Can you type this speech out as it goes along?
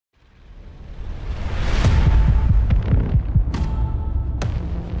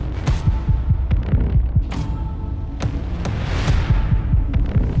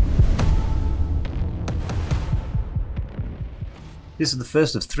This is the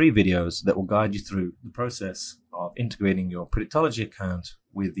first of 3 videos that will guide you through the process of integrating your Predictology account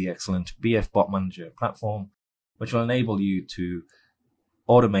with the excellent BF Bot Manager platform, which will enable you to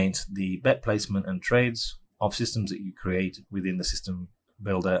automate the bet placement and trades of systems that you create within the System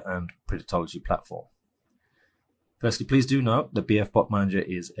Builder and Predictology platform. Firstly, please do note that BF Bot Manager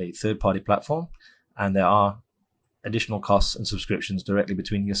is a third-party platform, and there are additional costs and subscriptions directly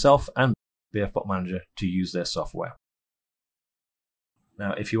between yourself and BF Bot Manager to use their software.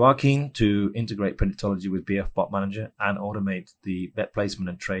 Now, if you are keen to integrate Predictology with BF Bot Manager and automate the bet placement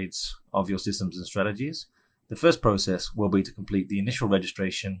and trades of your systems and strategies, the first process will be to complete the initial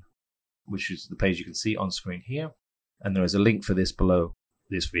registration, which is the page you can see on screen here, and there is a link for this below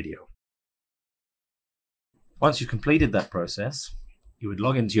this video. Once you've completed that process, you would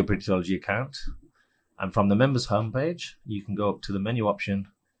log into your Predictology account, and from the members homepage, you can go up to the menu option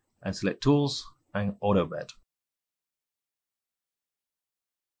and select Tools and Auto Bet.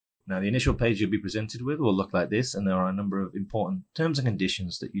 Now, the initial page you'll be presented with will look like this, and there are a number of important terms and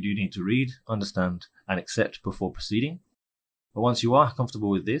conditions that you do need to read, understand, and accept before proceeding. But once you are comfortable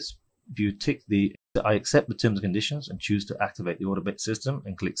with this, if you tick the I accept the terms and conditions and choose to activate the auto bet system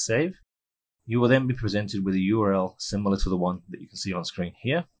and click Save, you will then be presented with a URL similar to the one that you can see on screen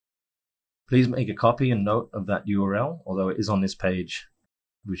here. Please make a copy and note of that URL, although it is on this page,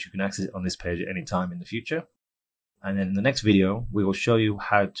 which you can access it on this page at any time in the future. And then in the next video, we will show you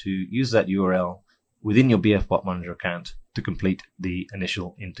how to use that URL within your BF Bot Manager account to complete the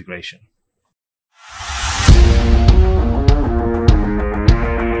initial integration.